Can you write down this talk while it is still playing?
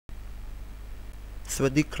สวั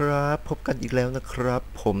สดีครับพบกันอีกแล้วนะครับ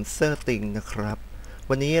ผมเซอร์ติงนะครับ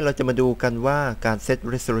วันนี้เราจะมาดูกันว่าการ set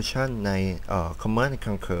resolution ในCommand and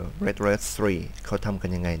Conquer Red Red 3เขาทำกัน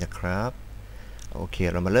ยังไงนะครับโอเค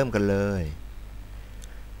เรามาเริ่มกันเลย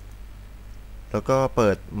แล้วก็เปิ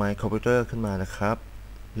ด My Computer ขึ้นมานะครับ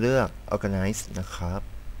เลือก Organize นะครับ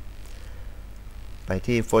ไป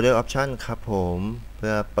ที่ Folder Option ครับผมเ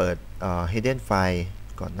พื่อเปิดHidden File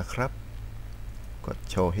ก่อนนะครับกด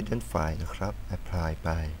Show Hidden File นะครับ Apply ไป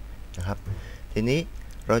นะครับทีนี้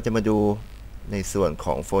เราจะมาดูในส่วนข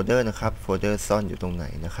องโฟลเดอร์นะครับโฟลเดอร์ซ่อนอยู่ตรงไหน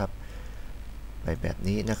นะครับไปแบบ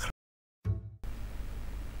นี้นะครับ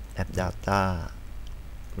App Data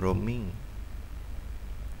Roaming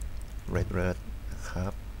Red Red นะครั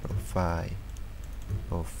บ Profile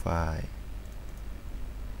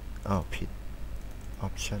ผิด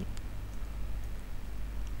Option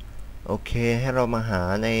โอเคให้เรามาหา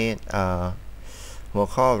ในหัว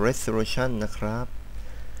ข้อ resolution นะครับ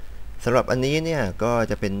สำหรับอันนี้เนี่ยก็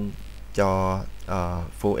จะเป็นจอ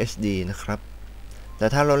Full HD นะครับแต่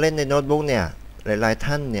ถ้าเราเล่นในโน้ตบุ๊กเนี่ยหลายๆ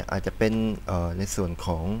ท่านเนี่ยอาจจะเป็นในส่วนข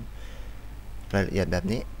องรายละเอียดแบบ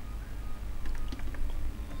นี้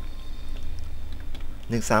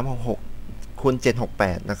1366คูณ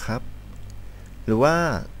768นะครับหรือว่า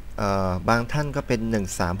บางท่านก็เป็น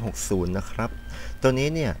1360นะครับตัวนี้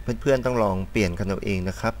เนี่ยเพื่อนๆต้องลองเปลี่ยนกันเอาเอง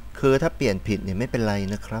นะครับคือถ้าเปลี่ยนผิดเนี่ยไม่เป็นไร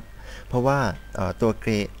นะครับเพราะว่า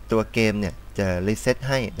ตัวเกมเนี่ยจะรีเซ็ต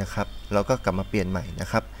ให้นะครับเราก็กลับมาเปลี่ยนใหม่นะ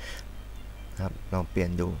ครับลองเปลี่ยน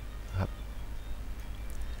ดูครับ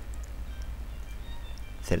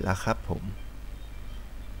เสร็จแล้วครับผม